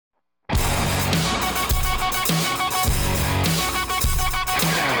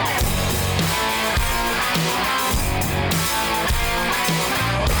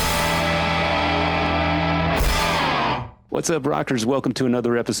What's up, rockers? Welcome to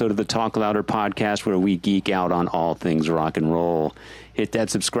another episode of the Talk Louder podcast, where we geek out on all things rock and roll. Hit that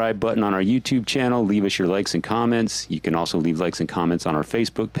subscribe button on our YouTube channel. Leave us your likes and comments. You can also leave likes and comments on our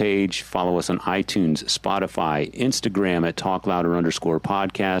Facebook page. Follow us on iTunes, Spotify, Instagram at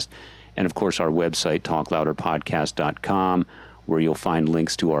TalkLouder_podcast. And, of course, our website, TalkLouderPodcast.com, where you'll find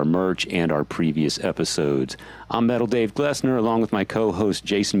links to our merch and our previous episodes. I'm Metal Dave Glessner, along with my co-host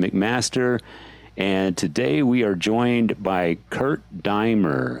Jason McMaster. And today we are joined by Kurt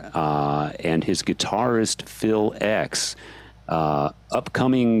Deimer and his guitarist Phil X.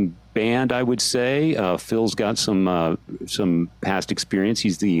 Upcoming band, I would say. Phil's got some past experience.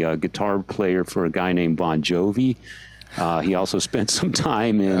 He's the guitar player for a guy named Bon Jovi. He also spent some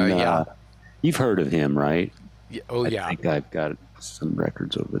time in... you've heard of him, right? I think I've got some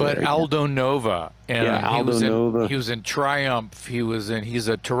records over there. But Aldo Nova. And Aldo Nova. He was in Triumph. He's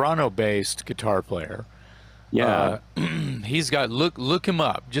a Toronto-based guitar player. Yeah. He's got, look him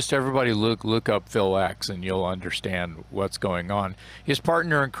up. Just everybody look up Phil X and you'll understand what's going on. His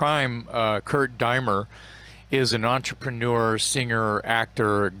partner in crime, Kurt Deimer, is an entrepreneur, singer,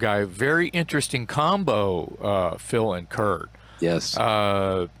 actor guy. Very interesting combo, Phil and Kurt. Yes.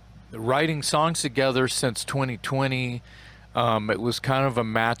 Writing songs together since 2020. It was kind of a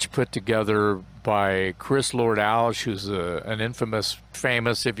match put together by Chris Lord-Alge, who's an infamous,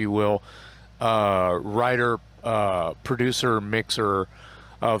 famous, if you will, writer, producer, mixer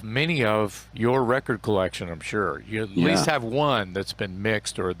of many of your record collection, I'm sure. You at least have one that's been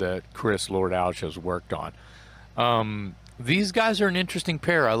mixed or that Chris Lord-Alge has worked on. These guys are an interesting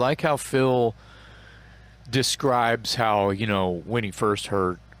pair. I like how Phil describes how, when he first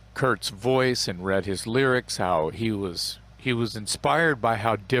heard Kurt's voice and read his lyrics, how he was inspired by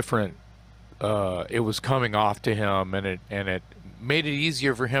how different it was coming off to him, and it made it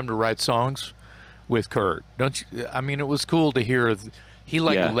easier for him to write songs with Kurt. Don't you? I mean, it was cool to hear he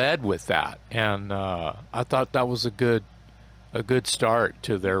led with that, and I thought that was a good start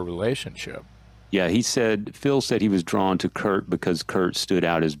to their relationship. Yeah, Phil said he was drawn to Kurt because Kurt stood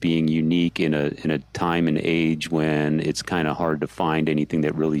out as being unique in a time and age when it's kind of hard to find anything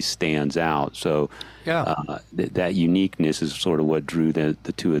that really stands out. So that uniqueness is sort of what drew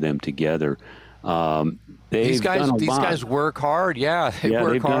the two of them together. These guys work hard. Yeah, they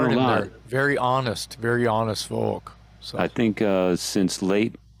work hard, and they're very honest folk. So I think since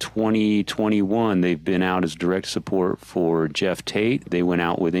late 2021, they've been out as direct support for Jeff Tate. They went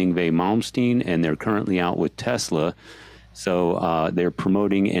out with Yngwie Malmsteen, and they're currently out with Tesla. So they're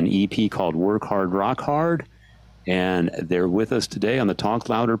promoting an EP called Work Hard, Rock Hard, and they're with us today on the Talk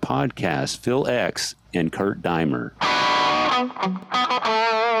Louder podcast, Phil X and Kurt Deimer.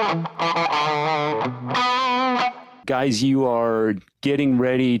 Guys, you are getting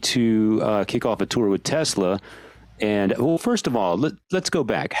ready to kick off a tour with Tesla. And, well, first of all, let's go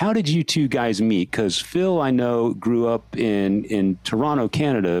back. How did you two guys meet? Because Phil, I know, grew up in Toronto,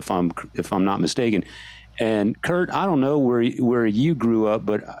 Canada, if I'm not mistaken. And Kurt, I don't know where you grew up,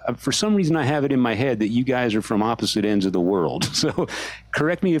 but for some reason I have it in my head that you guys are from opposite ends of the world. So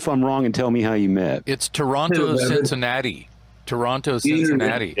correct me if I'm wrong and tell me how you met. It's Toronto, Cincinnati.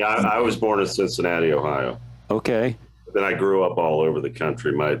 Yeah, I was born in Cincinnati, Ohio. Okay. Then I grew up all over the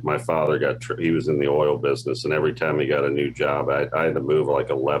country. My father he was in the oil business, and every time he got a new job, I had to move like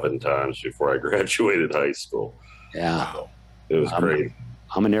 11 times before I graduated high school. Yeah. So it was great.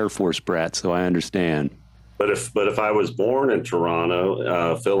 I'm an Air Force brat, so I understand. But if I was born in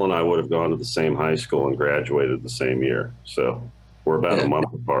Toronto, Phil and I would have gone to the same high school and graduated the same year. So we're about a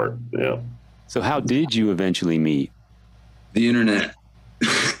month apart. Yeah. So how did you eventually meet? The internet.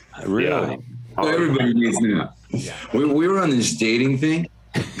 Really? Yeah. Everybody needs to know. Yeah. We were on this dating thing.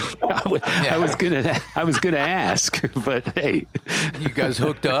 I was gonna ask, but hey, you guys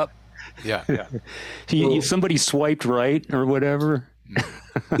hooked up? Yeah. Somebody swiped right or whatever.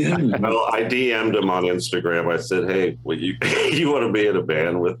 Well, I DM'd him on Instagram. I said, "Hey, you want to be in a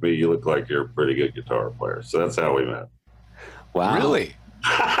band with me? You look like you're a pretty good guitar player." So that's how we met. Wow. Really?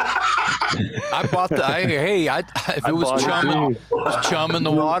 I bought if it was chum in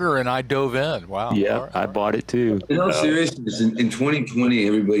the water, and I dove in. Wow. Yeah, I bought it too. In all seriousness, in 2020,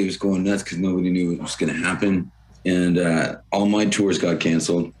 everybody was going nuts because nobody knew what was going to happen, and all my tours got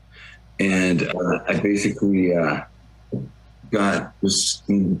canceled. And I basically was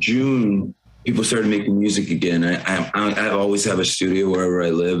in June. People started making music again. I always have a studio wherever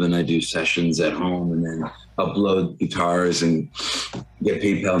I live, and I do sessions at home, and then upload guitars and get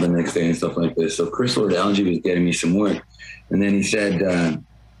PayPal the next day and stuff like this. So Chris Lord-Alge was getting me some work, and then he said,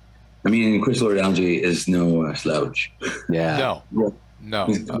 Chris Lord-Alge is no slouch. Yeah. No.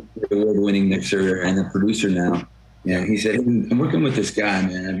 He's an award-winning mixer and a producer now. And he said, "Hey, I'm working with this guy,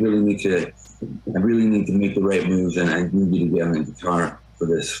 man. I really need to make the right moves, and I need you to get on the guitar for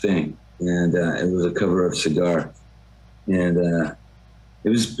this thing." And it was a cover of Cigar, and it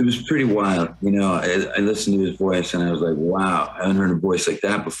was pretty wild. You know, I listened to his voice, and I was like, "Wow, I haven't heard a voice like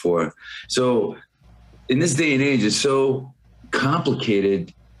that before." So, in this day and age, it's so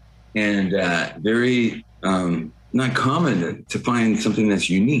complicated and very not common to find something that's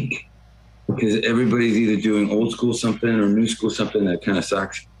unique, because everybody's either doing old school something or new school something that kind of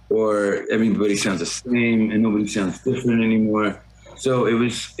sucks, or everybody sounds the same and nobody sounds different anymore. So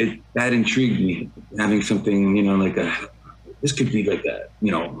that intrigued me, having something, you know, like this could be like a,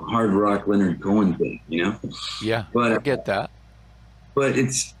 you know, hard rock Leonard Cohen thing, you know? Yeah, But I get that. But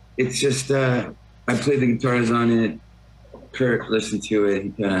it's just I played the guitars on it. Kurt listened to it. He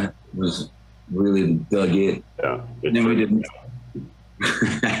kind of was really dug it. Yeah. And then we did,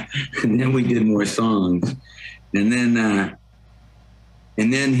 and then we did more songs, and then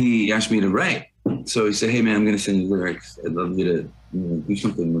he asked me to write. So he said, "Hey man, I'm gonna send you lyrics. I'd love you to, you know, do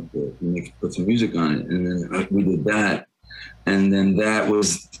something with it, put some music on it." And then we did that, and then that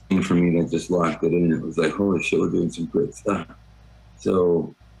was the thing for me that just locked it in. It was like, holy shit, we're doing some great stuff.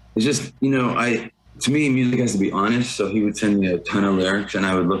 So it's just, you know, to me, music has to be honest. So he would send me a ton of lyrics, and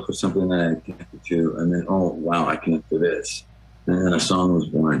I would look for something that I connected to, and then, oh wow, I connect to this, and then a song was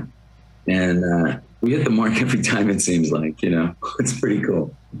born. And we hit the mark every time, it seems like, you know. It's pretty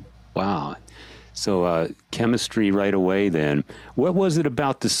cool. Wow. So chemistry right away then. What was it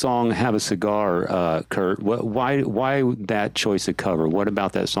about the song Have a Cigar, Kurt? Why that choice of cover? What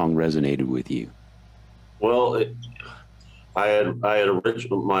about that song resonated with you? Well, I had my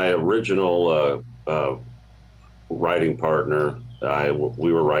original writing partner.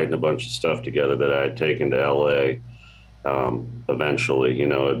 We were writing a bunch of stuff together that I had taken to LA. Eventually, you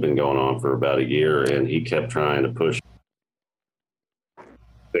know, it had been going on for about a year, and he kept trying to push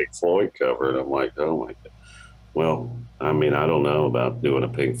Pink Floyd cover, and I'm like, oh my God. Well, I mean, I don't know about doing a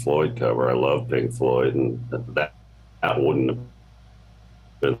Pink Floyd cover. I love Pink Floyd, and that wouldn't have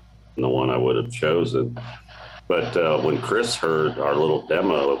been the one I would have chosen. But when Chris heard our little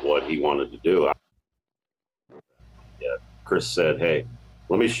demo of what he wanted to do, Chris said, "Hey,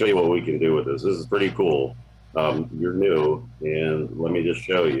 let me show you what we can do with this. This is pretty cool. You're new, and let me just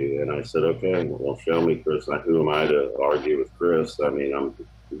show you." And I said, "Okay, well, show me, Chris." Who am I to argue with Chris? I mean,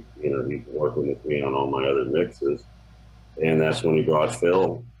 he's working with me on all my other mixes. And that's when he brought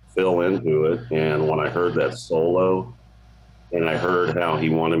Phil into it. And when I heard that solo, and I heard how he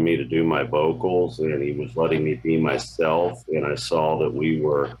wanted me to do my vocals, and he was letting me be myself, and I saw that we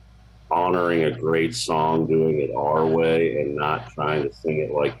were honoring a great song, doing it our way, and not trying to sing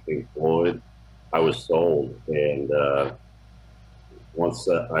it like Pink Floyd, I was sold. And once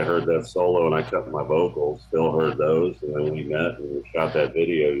I heard that solo and I cut my vocals, Phil heard those, and then we met and we shot that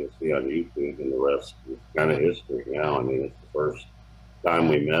video you'll see on YouTube, and the rest is kind of history now. I mean, it's the first time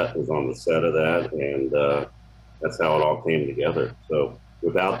we met was on the set of that, and that's how it all came together. So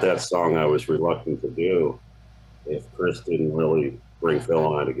without that song I was reluctant to do, if Chris didn't really bring Phil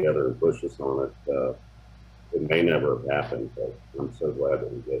and I together and push us on it, it may never have happened, but I'm so glad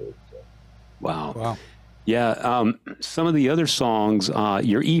that we did it. So. Wow. Yeah, some of the other songs,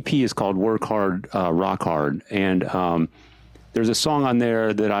 your EP is called Work Hard, Rock Hard, and there's a song on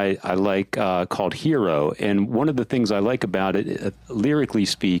there that I like called Hero, and one of the things I like about it, lyrically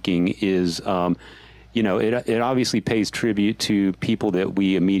speaking, is, it obviously pays tribute to people that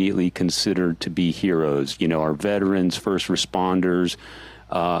we immediately consider to be heroes, our veterans, first responders,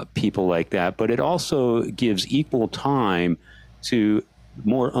 people like that, but it also gives equal time to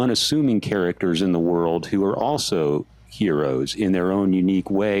more unassuming characters in the world who are also heroes in their own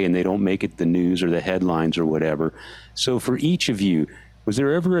unique way, and they don't make it the news or the headlines or whatever. So for each of you, was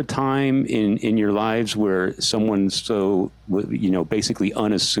there ever a time in your lives where someone so, basically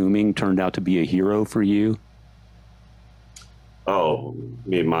unassuming turned out to be a hero for you? Oh,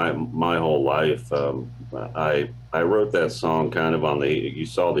 my whole life. I wrote that song kind of you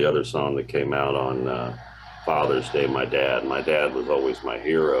saw the other song that came out on Father's Day. My dad was always my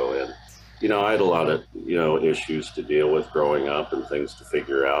hero, and I had a lot of issues to deal with growing up and things to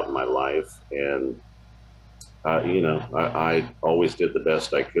figure out in my life, and I always did the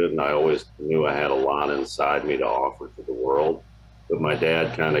best I could, and I always knew I had a lot inside me to offer to the world. But my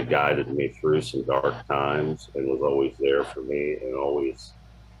dad kind of guided me through some dark times and was always there for me and always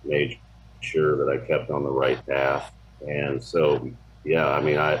made sure that I kept on the right path. And so, yeah, I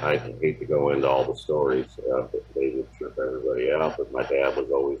mean, I hate to go into all the stories, but they would trip everybody out, but my dad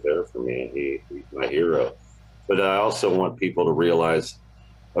was always there for me, and he's my hero. But I also want people to realize,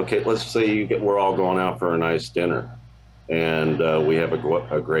 okay, let's say we're all going out for a nice dinner. and we have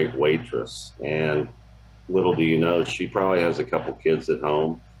a great waitress. And little do you know, she probably has a couple kids at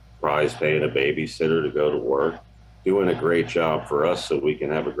home, probably is paying a babysitter to go to work, doing a great job for us so we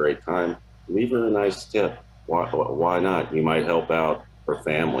can have a great time. Leave her a nice tip. Why not? You might help out her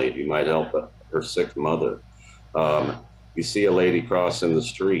family. You might help her sick mother. You see a lady crossing the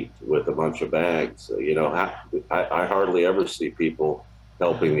street with a bunch of bags. You know, I hardly ever see people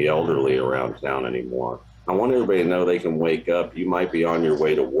helping the elderly around town anymore. I want everybody to know they can wake up. You might be on your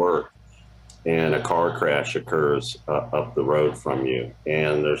way to work and a car crash occurs up the road from you,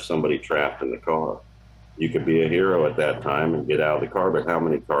 and there's somebody trapped in the car. You could be a hero at that time and get out of the car, but how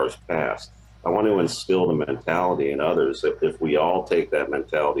many cars pass? I want to instill the mentality in others that if we all take that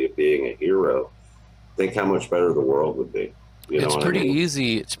mentality of being a hero, think how much better the world would be. You know It's what pretty I mean?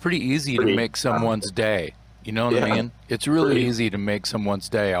 easy. It's pretty easy to make someone's day. You know what I Yeah. mean? It's really Pretty- easy to make someone's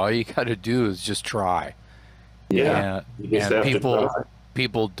day. All you got to do is just try. Yeah. You just And have to people try.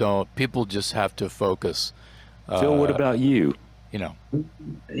 people just have to focus. Phil, what about you? You know,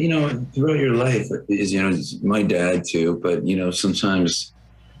 You know, throughout your life, is, you know, my dad too, but, you know, sometimes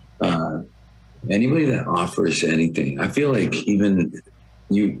anybody that offers anything, I feel like even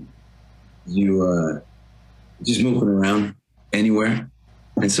you just moving around anywhere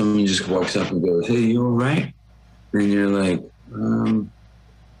and someone just walks up and goes, "Hey, you all right?" And you're like,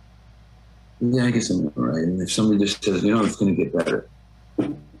 yeah, I guess I'm all right. And if somebody just says, "You know, it's going to get better,"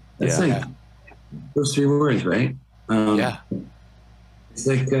 that's Yeah. like those 3 words, right? yeah, It's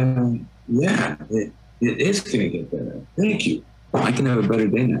like, yeah, it is going to get better. Thank you. I can have a better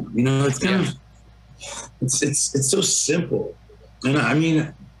day now. You know, it's kind of, it's so simple. And I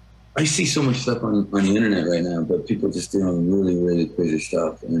mean, I see so much stuff on the internet right now, but people just doing really, really crazy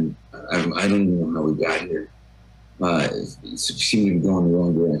stuff. And I don't even know how we got here. It seemed to be going the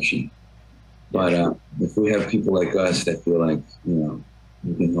wrong direction. But if we have people like us that feel like, you know,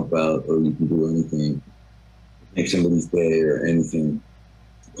 you can help out or you can do anything, make somebody's day or anything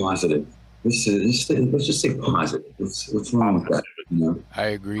positive. Let's just say positive. What's wrong with that? You know? I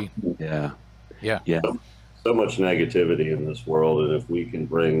agree. Yeah. Yeah. Yeah. So much negativity in this world, and if we can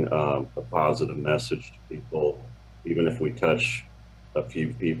bring a positive message to people, even if we touch a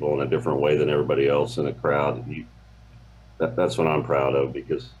few people in a different way than everybody else in a crowd, that's what I'm proud of,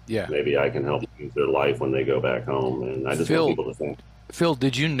 because Yeah. maybe I can help use their life when they go back home, and I just Phil- want people to think. Phil,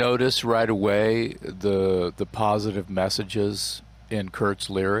 did you notice right away the positive messages in Kurt's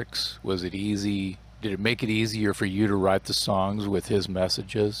lyrics? Was it easy? Did it make it easier for you to write the songs with his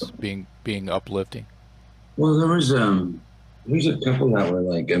messages being uplifting? Well, there's a couple that were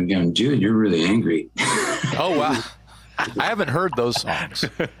like, I'm going, dude, you're really angry. Oh wow, I haven't heard those songs.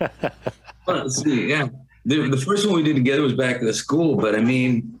 Well, see, yeah. The first one we did together was back at the school, but I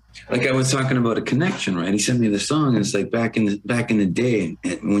mean, like I was talking about a connection, right? He sent me the song, and it's like back in the day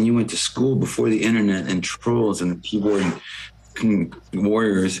when you went to school before the internet and trolls and the keyboard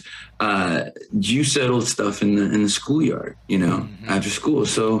warriors, you settled stuff in the schoolyard, you know, after school.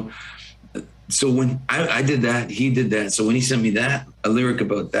 So when I did that, he did that. So when he sent me a lyric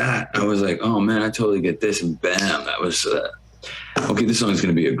about that, I was like, oh man, I totally get this. And bam, that was, okay, this song's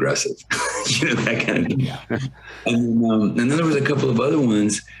going to be aggressive. You know, that kind of thing. Yeah. And then there was a couple of other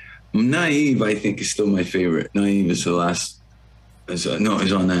ones. Naive, I think, is still my favorite. Naive is the last, is on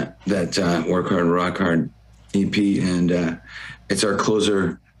that Work Hard, Rock Hard EP. And it's our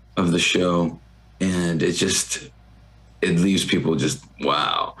closer of the show. And it leaves people just,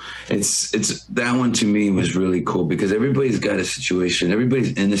 wow. It's that one to me was really cool because everybody's got a situation.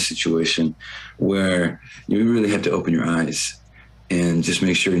 Everybody's in a situation where you really have to open your eyes and just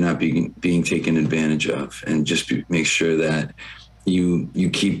make sure you're not being taken advantage of, and just make sure that you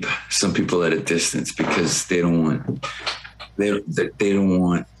keep some people at a distance because they don't want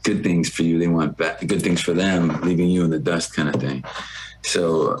good things for you. They want good things for them, leaving you in the dust kind of thing.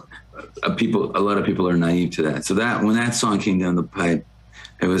 So a lot of people are naive to that. So that when that song came down the pipe,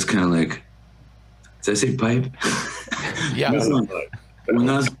 it was kind of like, did I say pipe? Yeah. When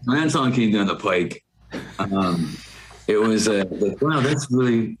that song came down the pike, it was like, wow, that's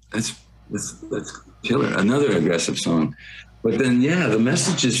killer. Another aggressive song. But then, yeah, the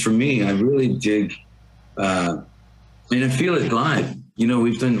messages for me, I really dig. I mean, I feel it live. You know,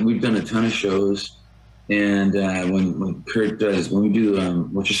 we've done a ton of shows. And when we do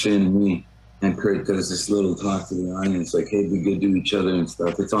What You're Saying to Me, and Kurt does this little talk to the audience, like, hey, be good to each other and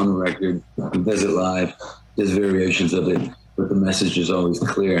stuff. It's on the record. He does it live. There's variations of it, but the message is always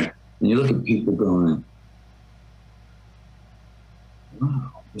clear. And you look at people going,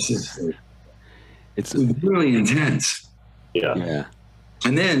 wow, this is It's really intense. Yeah. yeah.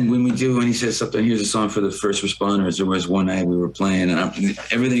 And then when he says something, here's a song for the first responders. There was one night we were playing and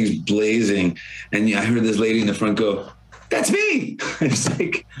everything's blazing. And I heard this lady in the front go, "That's me." It's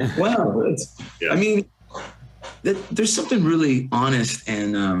like, wow. I mean, there's something really honest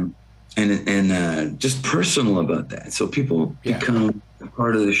and just personal about that. So people become a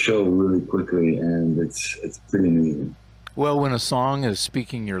part of the show really quickly, and it's pretty amazing. Well, when a song is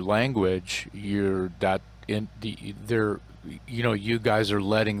speaking your language, you guys are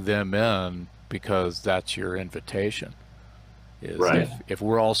letting them in because that's your invitation. Right. If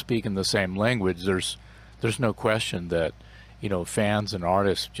we're all speaking the same language, there's no question that, fans and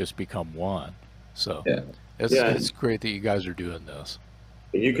artists just become one. So it's great that you guys are doing this.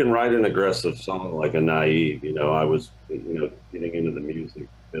 You can write an aggressive song like a Naive. I was, getting into the music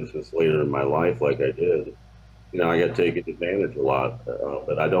business later in my life like I did. I got taken advantage a lot,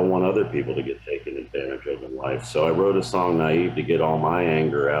 but I don't want other people to get taken advantage of in life. So I wrote a song, Naive, to get all my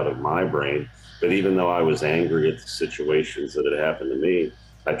anger out of my brain. But even though I was angry at the situations that had happened to me,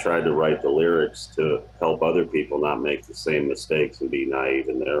 I tried to write the lyrics to help other people not make the same mistakes and be naive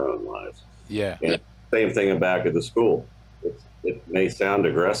in their own lives. Yeah. And same thing in Back at the School. It may sound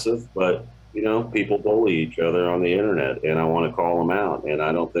aggressive, but people bully each other on the internet, and I want to call them out. And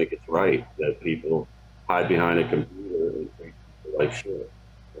I don't think it's right that people hide behind a computer and treat people like shit.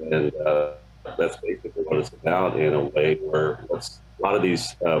 And that's basically what it's about, in a way where a lot of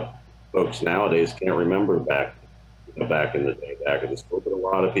these folks nowadays can't remember back in the day, Back at the School, but a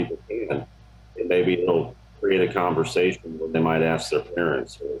lot of people can. And maybe it'll create a conversation where they might ask their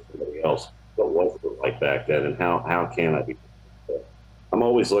parents or somebody else, what was it like back then, and how can I be? I'm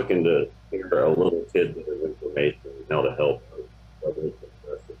always looking to hear a little tidbit of information how to help, whether it's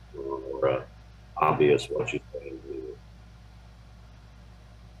aggressive or obvious what you're saying.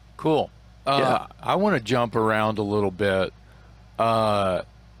 Cool. I want to jump around a little bit. Were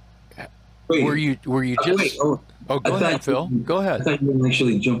you just? Go ahead, Phil. Go ahead. I thought you would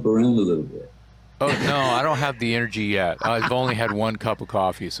actually jump around a little bit. Oh no, I don't have the energy yet. I've only had one cup of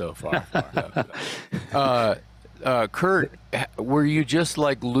coffee so far. Kurt, were you just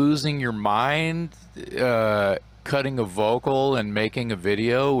like losing your mind, cutting a vocal and making a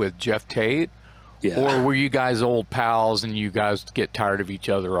video with Jeff Tate? Yeah. Or were you guys old pals and you guys get tired of each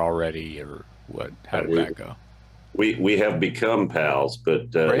other already, or what? How did that go? We have become pals,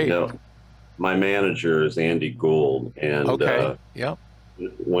 but my manager is Andy Gould, and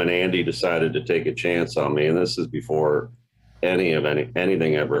when Andy decided to take a chance on me, and this is before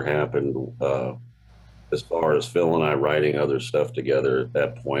anything ever happened, as far as Phil and I writing other stuff together at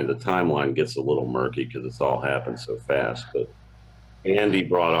that point, the timeline gets a little murky because it's all happened so fast. But Andy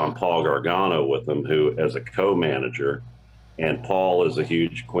brought on Paul Gargano with him, who as a co-manager, and Paul is a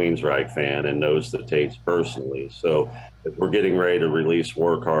huge Queensryche fan and knows the Tates personally. So if we're getting ready to release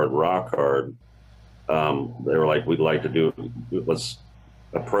Work Hard, Rock Hard, they were like, let's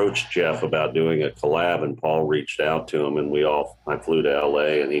approach Jeff about doing a collab. And Paul reached out to him, and I flew to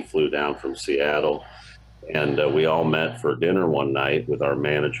LA and he flew down from Seattle. And we all met for dinner one night with our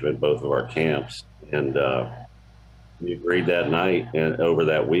management, both of our camps. And we agreed that night and over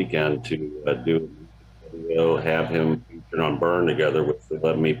that weekend to do a video, have him featured on Burn together with the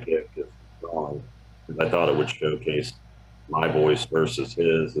Let Me Pick his song. I thought it would showcase my voice versus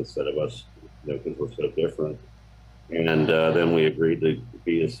his instead of us, because we're so different. And then we agreed to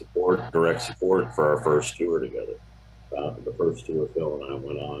be a direct support for our first tour together. The first tour Phil and I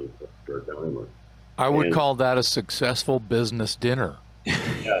went on for Dimer. I would call that a successful business dinner.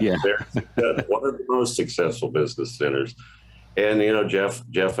 Yeah. One of the most successful business dinners. And,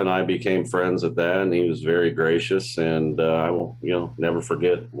 Jeff and I became friends at that, and he was very gracious, and I will, never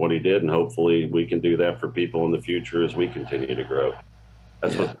forget what he did. And hopefully we can do that for people in the future as we continue to grow.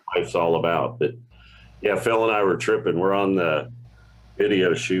 That's what life's all about. But Phil and I were tripping. We're on the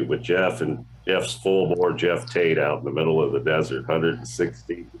video shoot with Jeff, and Jeff's full bore Jeff Tate out in the middle of the desert,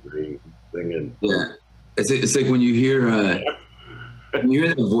 160 degrees, singing. Yeah. It's like when you hear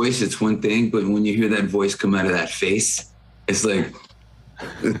the voice, it's one thing, but when you hear that voice come out of that face, it's like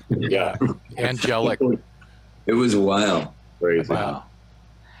angelic. It was wild. Crazy. Wow.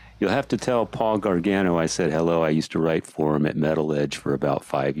 You'll have to tell Paul Gargano I said hello. I used to write for him at Metal Edge for about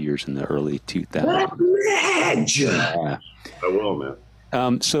 5 years in the early 2000s. Edge. I will, man.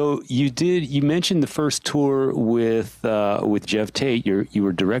 So you mentioned the first tour with Jeff Tate. You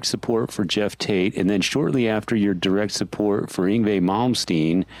were direct support for Jeff Tate, and then shortly after, you're direct support for Yngwie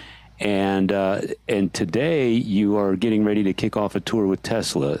Malmsteen, and today you are getting ready to kick off a tour with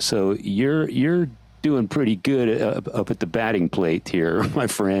Tesla. So you're doing pretty good up at the batting plate here, my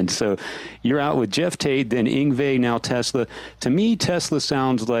friend. So you're out with Jeff Tate, then Yngwie, now Tesla. To me, Tesla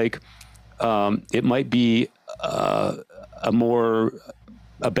sounds like it might be a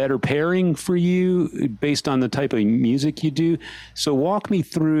better pairing for you based on the type of music you do. So walk me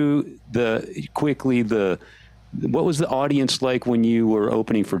through what was the audience like when you were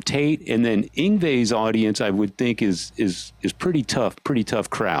opening for Tate? And then Yngwie's audience, I would think, is pretty tough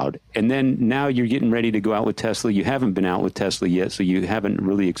crowd. And then now you're getting ready to go out with Tesla. You haven't been out with Tesla yet, so you haven't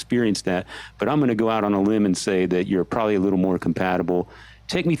really experienced that. But I'm going to go out on a limb and say that you're probably a little more compatible.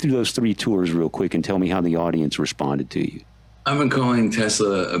 Take me through those 3 tours real quick and tell me how the audience responded to you. I've been calling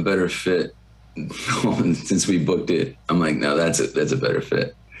Tesla a better fit since we booked it. I'm like, no, that's a better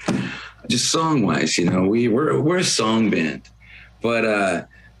fit. Just song wise, we're a song band, but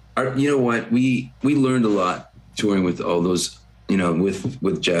you know what, we learned a lot touring with all those,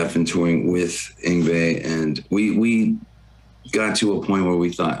 with Jeff and touring with Yngwie, and we got to a point where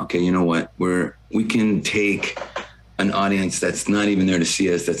we thought, okay, you know what, we can take an audience that's not even there to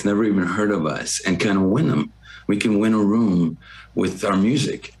see us, that's never even heard of us, and kind of win them. We can win a room with our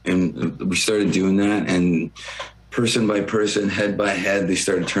music, and we started doing that, and person by person, head by head, they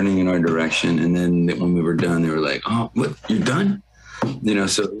started turning in our direction. And then when we were done, they were like, oh, what, you're done?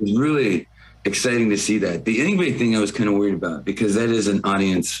 So it was really exciting to see that. The Yngwie thing I was kind of worried about, because that is an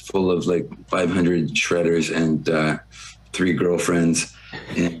audience full of like 500 shredders and 3 girlfriends.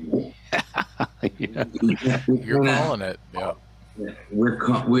 And yeah. You're calling it. Yeah. We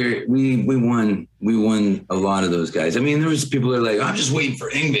won a lot of those guys. I mean, there was people that are like, I'm just waiting for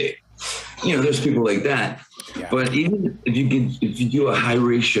Yngwie. There's people like that. Yeah. But even if you do a high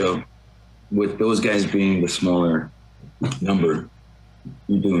ratio with those guys being the smaller number,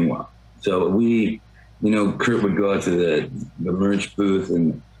 you're doing well. So Kurt would go out to the merch booth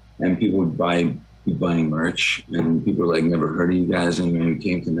and people would be buying merch, and people were like, never heard of you guys, and when you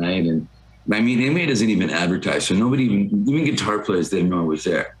came tonight. And I mean, Yngwie doesn't even advertise, so nobody, even guitar players, didn't know I was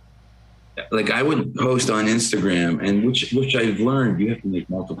there. Like I would post on Instagram, and which I've learned, you have to make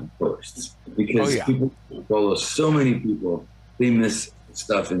multiple posts because people follow so many people, they miss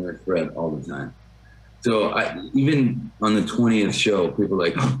stuff in their thread all the time. So even on the 20th show, people were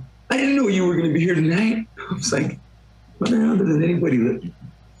like, oh, I didn't know you were going to be here tonight. I was like, what the hell does anybody listen?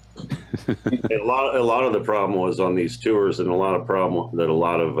 A lot of the problem was on these tours, and a lot of problem that a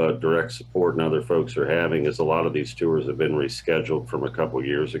lot of direct support and other folks are having is a lot of these tours have been rescheduled from a couple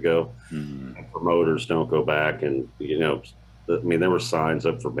years ago. Mm-hmm. Promoters don't go back, and there were signs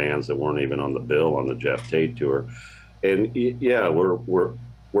up for bands that weren't even on the bill on the Jeff Tate tour, and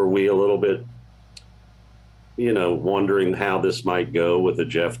were we a little bit wondering how this might go with the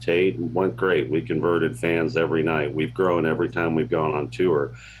Jeff Tate? It went great. We converted fans every night. We've grown every time we've gone on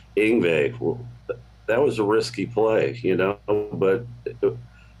tour. Yngwie, that was a risky play, but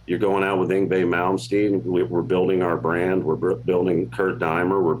you're going out with Yngwie Malmsteen. We're building our brand. We're building Kurt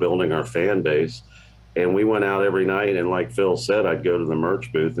Deimer. We're building our fan base. And we went out every night. And like Phil said, I'd go to the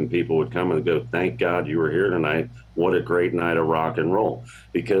merch booth and people would come and go, thank God you were here tonight. What a great night of rock and roll.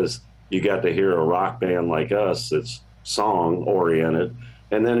 Because you got to hear a rock band like us that's song oriented.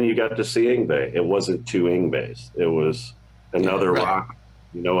 And then you got to see Yngwie. It wasn't 2 Yngwies. It was another rock.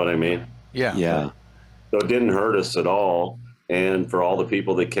 You know what I mean? Yeah. Yeah. So it didn't hurt us at all. And for all the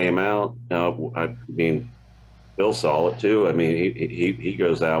people that came out, I mean, Bill saw it too. I mean, he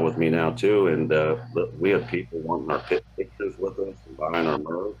goes out with me now too. And we have people wanting our pictures with us and buying our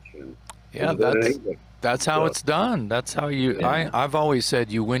merch. And that's how it's done. That's how I've always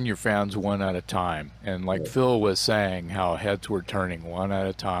said you win your fans one at a time. And like Phil was saying, how heads were turning one at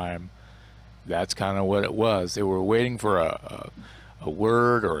a time. That's kind of what it was. They were waiting for a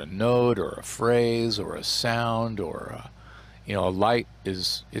word or a note or a phrase or a sound or a light.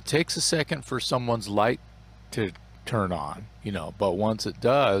 It takes a second for someone's light to turn on, but once it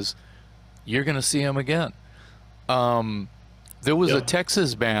does, you're going to see them again. There was a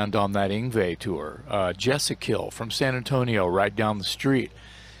Texas band on that Yngwie tour, Jessica from San Antonio, right down the street.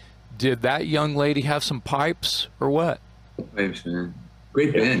 Did that young lady have some pipes or what? Pipes, man.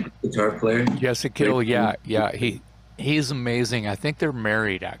 Great band, guitar player. Jessica, yeah. He's amazing. I think they're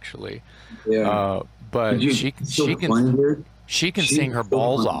married actually. Yeah. But she can sing her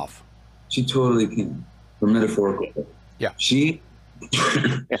balls off. She totally can. For metaphorical. Yeah.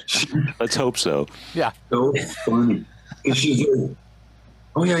 Let's hope so. Yeah. So funny. And she's like,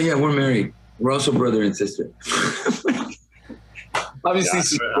 oh yeah, we're married. We're also brother and sister. Obviously,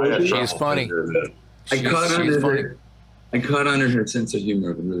 she's funny. I caught on her sense of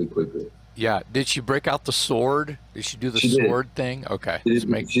humor really quickly. Yeah. Did she break out the sword? Did she do the She did. sword thing? Okay. She Just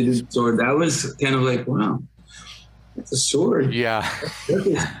did, she did sword. That was kind of like, wow, it's a sword. yeah.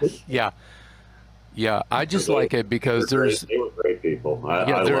 That is- Yeah. Yeah. I just like it because there's They were great people.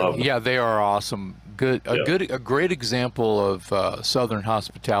 I they're- love them. yeah, they are awesome. Good, a great example of Southern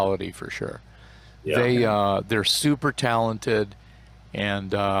hospitality for sure. Yeah. They're super talented,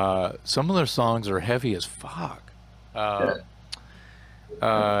 and some of their songs are heavy as fuck. I've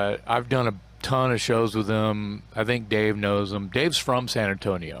done a ton of shows with them. I think Dave knows them. Dave's from San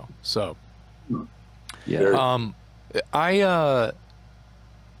Antonio, so Yeah.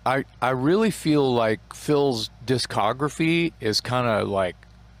 I really feel like Phil's discography is kind of like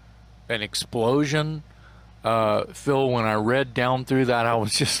an explosion. Phil, when I read down through that, I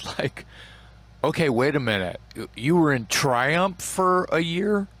was just like, okay, wait a minute. You were in Triumph for a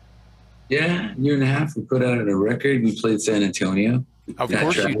year? Yeah, year and a half. We put out a record. We played San Antonio. Of That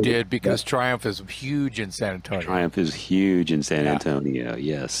course you track- did, because Triumph is huge in San Antonio. Triumph is huge in San Yeah. Antonio.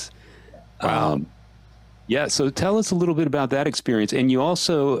 Yes. Wow. Yeah. So tell us a little bit about that experience. And you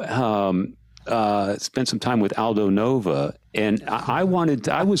also spent some time with Aldo Nova. And I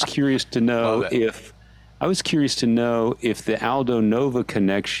was curious to know Love it. if the Aldo Nova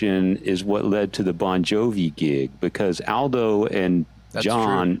connection is what led to the Bon Jovi gig, because Aldo and That's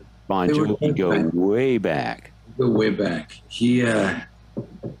John Bon They were Jovi go both- way back. Go way back. He, yeah.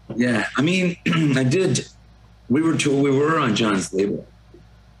 I mean, I did. We were on John's label,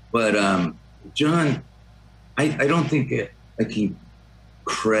 but John, I don't think I can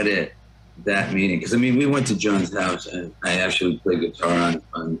credit that meeting, because I mean, we went to John's house and I actually played guitar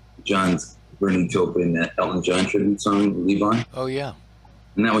on John's Bernie Taupin, that Elton John tribute song, "Leave On," Oh, yeah.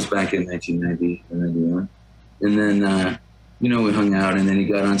 and that was back in 1990 or 91. And then we hung out, and then he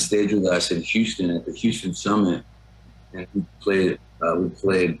got on stage with us in Houston at the Houston Summit, and we played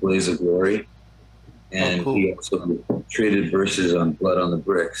Blaze of Glory, and cool. he also traded verses on Blood on the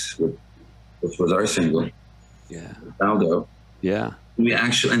Bricks, which was our single, Yeah. Aldo. Yeah. We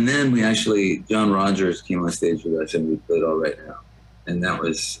actually John Rogers came on stage with us, and we played All Right Now, and that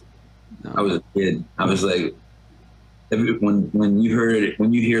was, I was a kid. I was like, when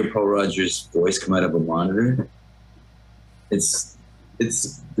you hear Paul Rogers' voice come out of a monitor, it's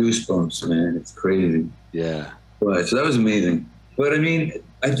goosebumps, man. It's crazy. Yeah. But so that was amazing. But I mean,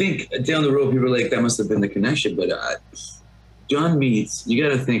 I think down the road, people are like, that must have been the connection. But John meets, you got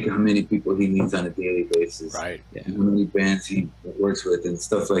to think how many people he meets on a daily basis, Right. and how many bands he works with and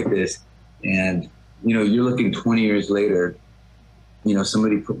stuff like this. And, you're looking 20 years later,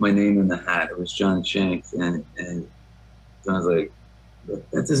 somebody put my name in the hat. It was John Shanks. And John's like,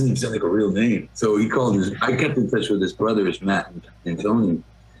 that doesn't even sound like a real name. So he called I kept in touch with his brothers, Matt and Tony.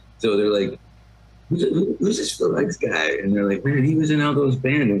 So they're like, who's this Phil X guy? And they're like, man, he was in Aldo's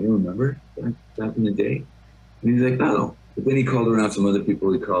band. Don't you remember? Back in the day. And he's like, oh. But then he called around some other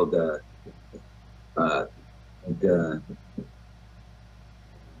people. He called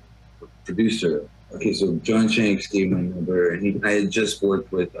producer. Okay, so John Shanks gave my number, and I had just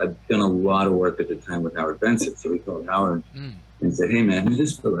I'd done a lot of work at the time with Howard Benson. So he called Howard and said, hey man, who's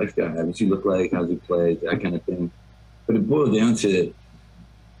this Phil X guy? How does he look like? How's he play? That kind of thing. But it boiled down to,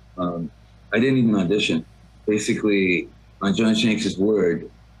 I didn't even audition. Basically, on John Shanks' word,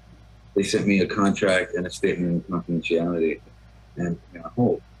 they sent me a contract and a statement of confidentiality, and a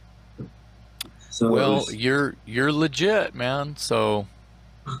hold. So it Well, was- you're legit, man. So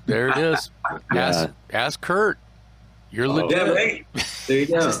there it is. Ask Kurt. You're legit. yeah, right. There you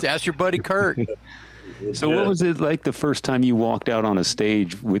go. Just ask your buddy Kurt. So what was it like the first time you walked out on a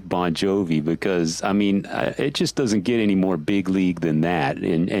stage with Bon Jovi? Because, I mean, it just doesn't get any more big league than that.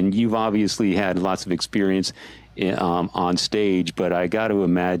 And you've obviously had lots of experience on stage, but I got to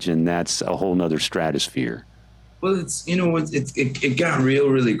imagine that's a whole nother stratosphere. Well, it got real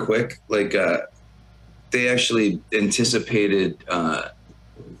really quick. Like they actually anticipated.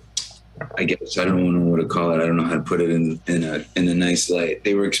 I guess I don't know what to call it. I don't know how to put it in a nice light.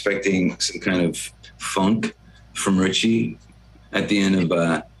 They were expecting some kind of funk from Richie at the end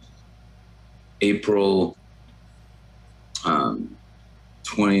of April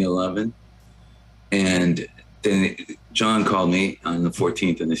 2011, and then John called me on the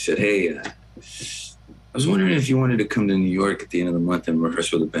 14th, and they said, "Hey, I was wondering if you wanted to come to New York at the end of the month and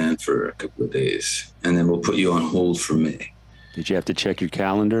rehearse with the band for a couple of days, and then we'll put you on hold for May." Did you have to check your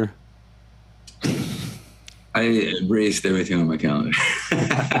calendar? I erased everything on my calendar.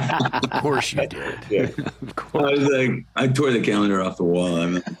 Of course you did. Yeah. Of course. I was like, I tore the calendar off the wall. I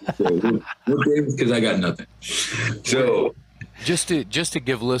mean, what days? Because I got nothing. So Just to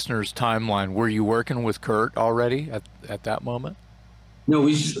give listeners timeline, were you working with Kurt already at that moment? No,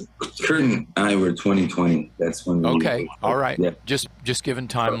 we just Kurt and I were 2020. That's when. Okay, all right. Yeah. Just giving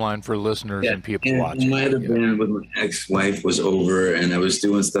timeline for listeners and people watching. My other band with my ex-wife was over, and I was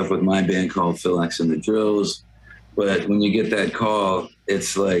doing stuff with my band called Phil X and the Drills. But when you get that call,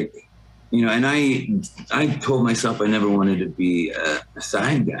 it's like, you know, and I told myself I never wanted to be a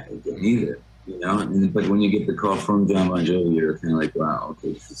side guy again either, you know. But when you get the call from John Bon Jovi, you're kind of like, wow,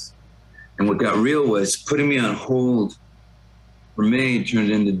 okay, this is. And what got real was putting me on hold for May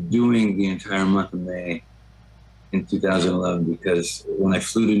turned into doing the entire month of May in 2011, because when I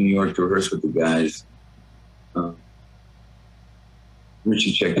flew to New York to rehearse with the guys,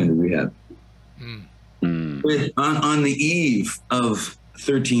 Richie checked into rehab. On the eve of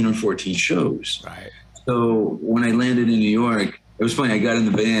 13 or 14 shows. Right. So when I landed in New York, it was funny. I got in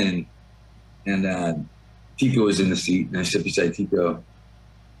the van and Tico was in the seat, and I sat beside Tico.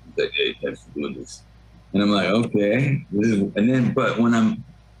 He's like, "Hey, thanks for doing this." And I'm like, "Okay." But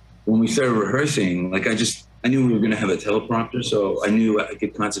when we started rehearsing, like I knew we were gonna have a teleprompter, so I knew I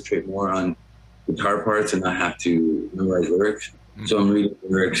could concentrate more on guitar parts and not have to memorize lyrics. Mm-hmm. So I'm reading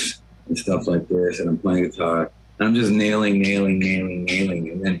lyrics and stuff like this, and I'm playing guitar, and I'm just nailing.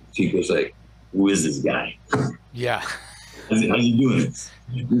 And then Tico's like, "Who is this guy? Yeah. How you doing this?"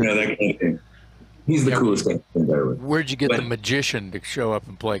 You know, that kind of thing. He's the coolest guy ever. Where'd you get the magician to show up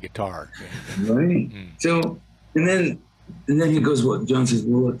and play guitar? Right. So, and then he goes, "What?" John says,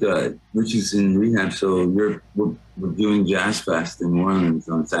 "Well, look, Rich is in rehab, so we're doing Jazz Fest in New Orleans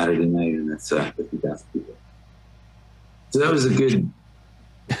on Saturday night, and that's 50,000 people." So that was a good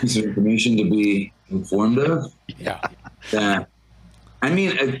piece of information to be informed of. Yeah.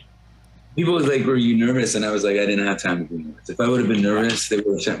 People was like, "Were you nervous?" And I was like, "I didn't have time to be nervous. If I would have been nervous, they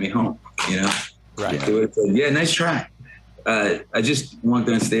would have sent me home, you know?" Right. They would have said, "Yeah, nice try." I just walked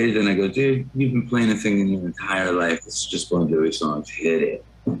on stage and I go, "Dude, you've been playing a thing in your entire life. It's just Bon Jovi songs. Hit it."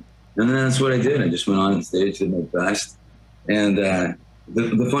 And then that's what I did. I just went on stage, did my best. And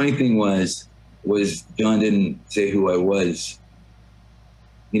the funny thing was John didn't say who I was.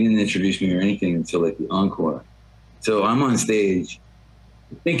 He didn't introduce me or anything until like the encore. So I'm on stage,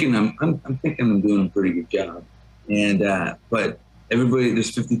 thinking I'm doing a pretty good job. And but everybody,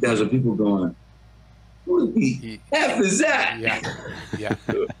 there's 50,000 people going, "Who the F is that?" Yeah.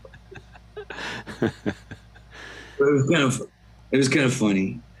 But it was kind of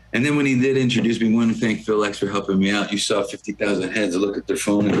funny. And then when he did introduce me, I want to thank Phil X for helping me out. You saw 50,000 heads look at their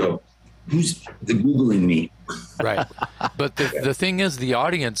phone and go, "Who's Googling me?" Right. But the thing is, the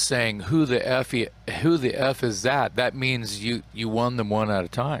audience saying, who the F is that? That means you won them one at a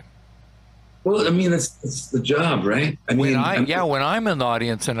time. Well, I mean, that's the job, right? When I'm in the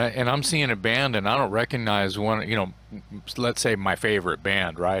audience and I'm seeing a band and I don't recognize one, you know, let's say my favorite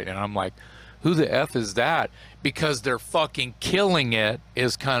band, right? And I'm like, who the F is that? Because they're fucking killing it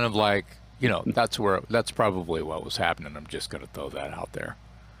is kind of like, you know, that's probably what was happening. I'm just going to throw that out there.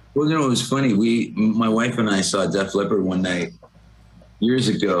 Well, you know, it was funny. My wife and I saw Def Leppard one night years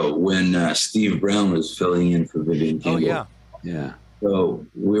ago when Steve Brown was filling in for Vivian Campbell. Oh, Yeah. So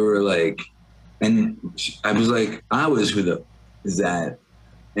we were like, and I was like, who the is that?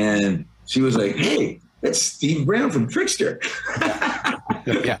 And she was like, "Hey, that's Steve Brown from Trickster."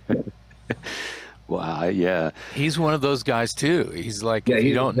 Yeah. Wow. Yeah. He's one of those guys too. He's like, if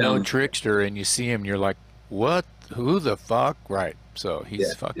you don't know Trickster and you see him, you're like, what? Who the fuck? Right. So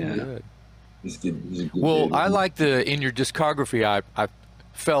he's fucking good. He's good. He's a good Well, dude. I like in your discography, I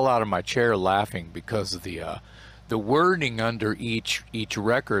fell out of my chair laughing because of the wording under each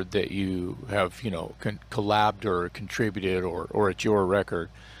record that you have, you know, collabed or contributed or it's your record.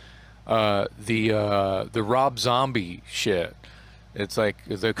 The Rob Zombie shit. It's like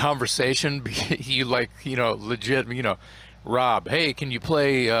the conversation you like, you know, legit, you know, Rob, hey, can you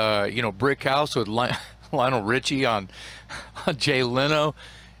play, you know, Brick House with Lionel Richie on Jay Leno?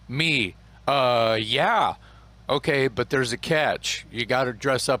 Me, yeah. Okay, but there's a catch. You got to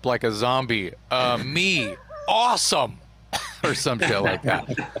dress up like a zombie. Me, awesome. Or some shit like that.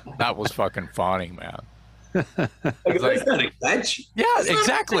 That was fucking funny, man. That's not a catch. Yeah,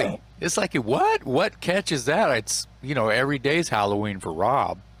 exactly. It's like, what catch is that? It's, you know, every day's Halloween for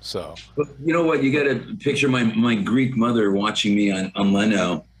Rob. So, But you know what? You got to picture my Greek mother watching me on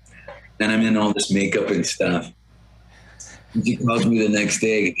Leno, and I'm in all this makeup and stuff. And she calls me the next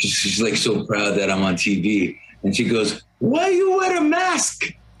day. She's like so proud that I'm on TV, and she goes, "Why you wear a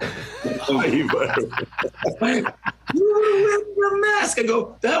mask?" You wear a mask. I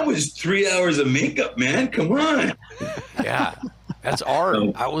go, "That was 3 hours of makeup, man. Come on." yeah, that's art.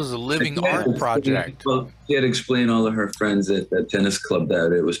 That was a living art project. Well, she had to explain all of her friends at that tennis club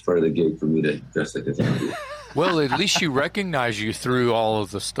that it was part of the gig for me to dress like a zombie. Well, at least you recognize you through all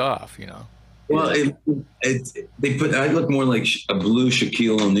of the stuff, you know. Well, I look more like a blue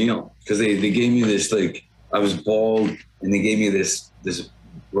Shaquille O'Neal because they gave me this, like, I was bald and they gave me this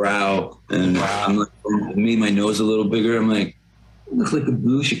brow, and I'm like, made my nose a little bigger. I'm like, I look like a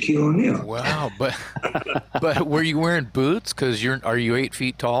blue Shaquille O'Neal. Wow, but were you wearing boots? Because are you 8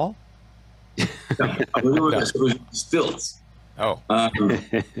 feet tall? I was stilts. Oh, I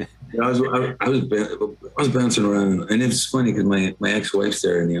was bouncing around, and it's funny because my ex-wife's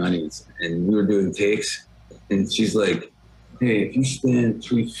there in the audience, and we were doing takes, and she's like, "Hey, if you stand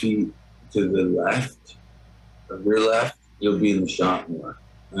 3 feet to the left, of your left, you'll be in the shot more."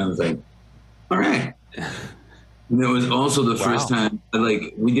 And I was like, "All right." And it was also the first time,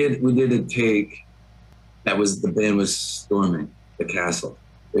 like, we did a take that was, the band was storming the castle.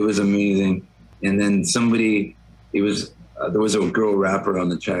 It was amazing, and then there was a girl rapper on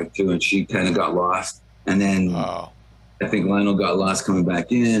the track too, and she kind of got lost. And then I think Lionel got lost coming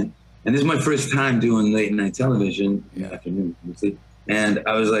back in. And this is my first time doing late night television in the afternoon. And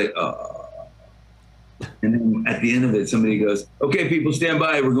I was like, oh. And then at the end of it, somebody goes, "Okay, people, stand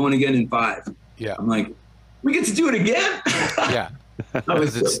by. We're going again in 5." yeah. I'm like, we get to do it again? Yeah.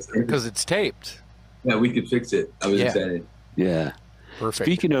 Because it's taped. Yeah, we could fix it. I was excited. Yeah. Perfect.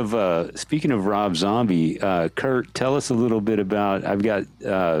 Speaking of Rob Zombie, Kurt, tell us a little bit about. I've got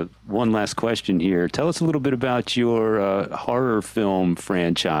one last question here. Tell us a little bit about your horror film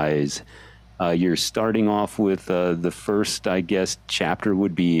franchise. You're starting off with the first, I guess, chapter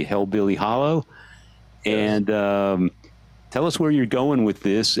would be Hellbilly Hollow, and tell us where you're going with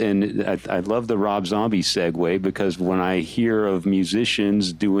this. And I love the Rob Zombie segue, because when I hear of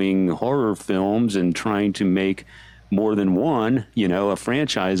musicians doing horror films and trying to make more than one, a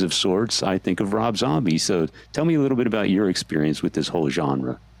franchise of sorts, I think of Rob Zombie. So tell me a little bit about your experience with this whole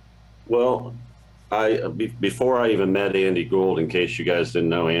genre. Well, before I even met Andy Gould, in case you guys didn't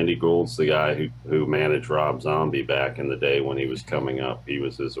know, Andy Gould's the guy who managed Rob Zombie back in the day when he was coming up. He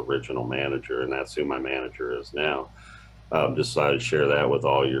was his original manager, and that's who my manager is now. Just thought I'd share that with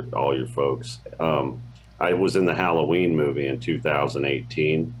all your folks. I was in the Halloween movie in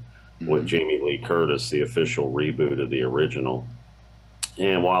 2018. With Jamie Lee Curtis, the official reboot of the original.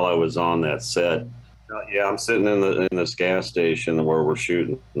 And while I was on that set, I'm sitting in this gas station where we're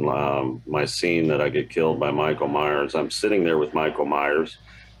shooting my scene that I get killed by Michael Myers. I'm sitting there with Michael Myers,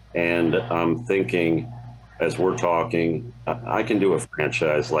 and I'm thinking, as we're talking, I can do a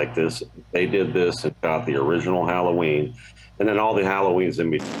franchise like this. They did this and got the original Halloween, and then all the Halloweens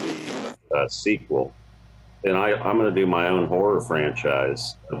in between, sequel. And I'm going to do my own horror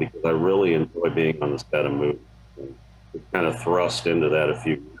franchise because I really enjoy being on the set of movies. And kind of thrust into that a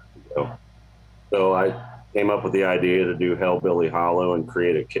few years ago. So I came up with the idea to do Hellbilly Hollow and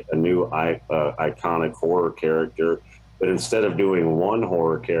create a new iconic horror character. But instead of doing one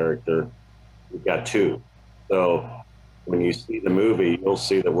horror character, we've got 2. So when you see the movie, you'll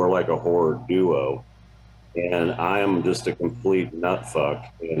see that we're like a horror duo. And I am just a complete nutfuck,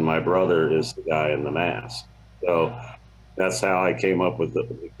 and my brother is the guy in the mask. So that's how I came up with the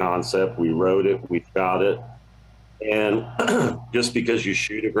concept. We wrote it, we shot it, and just because you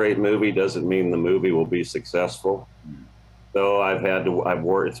shoot a great movie doesn't mean the movie will be successful. So I've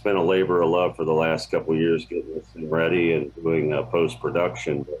worked. It's been a labor of love for the last couple of years getting this thing ready and doing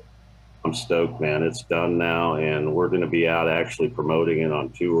post-production. But I'm stoked, man. It's done now, and we're going to be out actually promoting it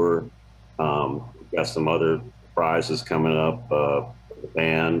on tour. We've got some other prizes coming up for the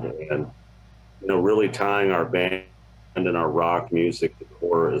band, and really tying our band and our rock music to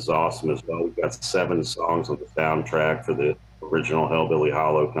horror is awesome as well. We've got 7 songs on the soundtrack for the original Hellbilly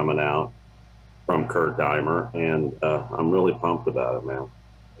Hollow coming out from Kurt Deimer, and I'm really pumped about it, man.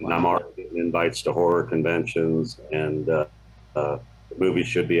 And I'm already getting invites to horror conventions, and the movie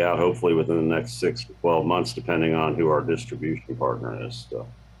should be out hopefully within the next 6 to 12 months, depending on who our distribution partner is. So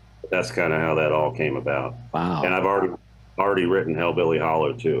that's kind of how that all came about. Wow. And I've already written Hellbilly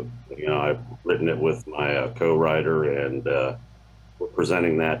Hollow too. I've written it with my co-writer, and we're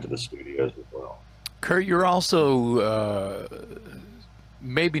presenting that to the studios as well. Kurt, you're also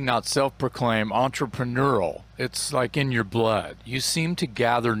maybe not self-proclaimed entrepreneurial. It's like in your blood. You seem to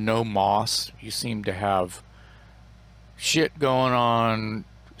gather no moss. You seem to have shit going on.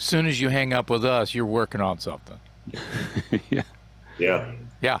 As soon as you hang up with us, you're working on something. Yeah. Yeah.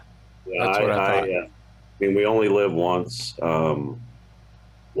 Yeah. That's what I thought. I mean, we only live once.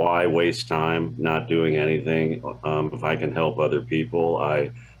 Why waste time not doing anything? If I can help other people,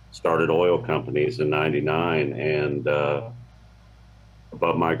 I started oil companies in '99, and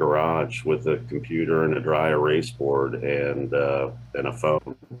above my garage with a computer and a dry erase board and a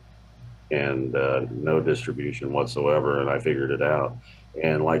phone. and no distribution whatsoever. And I figured it out.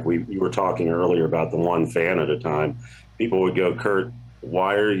 And like you were talking earlier about the one fan at a time, people would go, Kurt,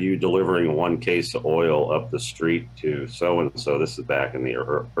 why are you delivering one case of oil up the street to so-and-so? This is back in the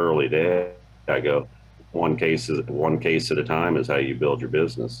early day. I go, one case at a time is how you build your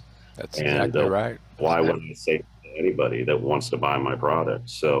business. That's exactly right. Why would I say to anybody that wants to buy my product?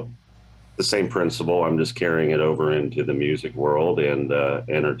 So the same principle, I'm just carrying it over into the music world and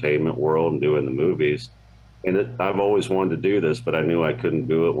entertainment world and doing the movies. And I've always wanted to do this, but I knew I couldn't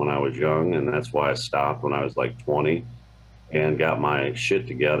do it when I was young. And that's why I stopped when I was like 20 and got my shit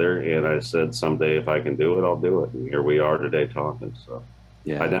together. And I said, someday if I can do it, I'll do it. And here we are today talking. So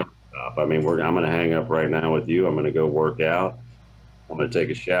Yeah. I never stop. I mean, I'm going to hang up right now with you. I'm going to go work out. I'm going to take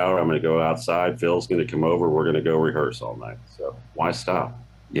a shower. I'm going to go outside. Phil's going to come over. We're going to go rehearse all night. So why stop?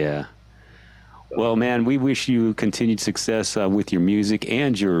 Yeah. Well, man, we wish you continued success with your music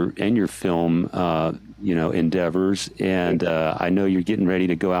and your film, endeavors. And I know you're getting ready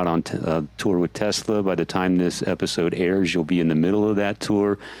to go out on tour with Tesla. By the time this episode airs, you'll be in the middle of that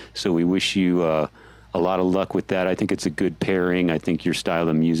tour. So we wish you a lot of luck with that. I think it's a good pairing. I think your style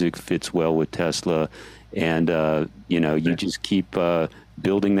of music fits well with Tesla. And, you just keep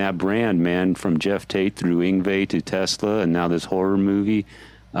building that brand, man, from Jeff Tate through Yngwie to Tesla and now this horror movie.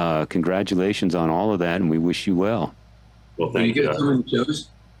 Congratulations on all of that, and we wish you well. Well, Are thank you you. guys coming to shows?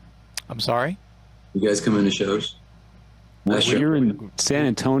 I'm sorry? You guys coming to shows? Well, you're in San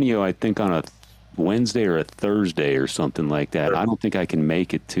Antonio, I think, on a Wednesday or a Thursday or something like that. I don't think I can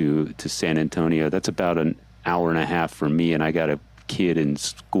make it to San Antonio. That's about an hour and a half for me, and I got a kid in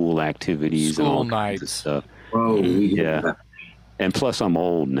school activities and all kinds of stuff. Oh, Yeah. And plus, I'm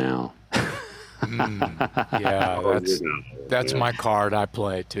old now. Yeah, that's my card. I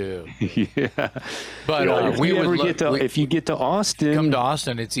play too. Yeah. But if you get to Austin, come to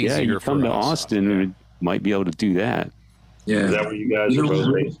Austin, it's easier. yeah, you come for to us. Austin, we might be able to do that. Yeah. Is that where you guys are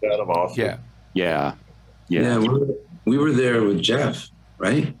both based out of Austin? Yeah. Yeah. We were there with Jeff,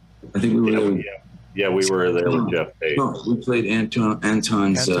 right? I think we were there. Yeah, we were there with Jeff Tate. No, we played Anton's.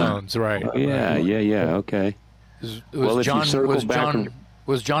 Antone's right. Yeah. Okay. Well, if you circle back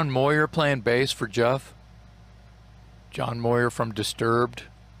Was John Moyer playing bass for Jeff? John Moyer from Disturbed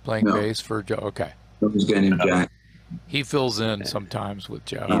playing bass for Jeff? Okay. That was a guy named Jack. He fills in sometimes with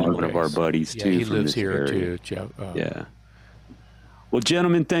Jeff. He's one of our buddies, too. Yeah, he from lives this here, area. too, Jeff. Yeah. Well,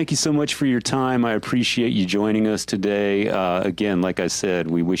 gentlemen, thank you so much for your time. I appreciate you joining us today. Again, like I said,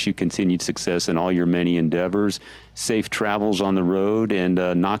 we wish you continued success in all your many endeavors, safe travels on the road, and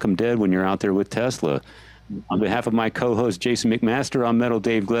knock 'em dead when you're out there with Tesla. On behalf of my co-host, Jason McMaster, I'm Metal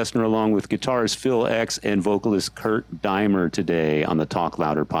Dave Glessner, along with guitarist Phil X and vocalist Kurt Deimer today on the Talk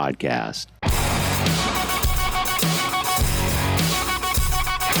Louder podcast.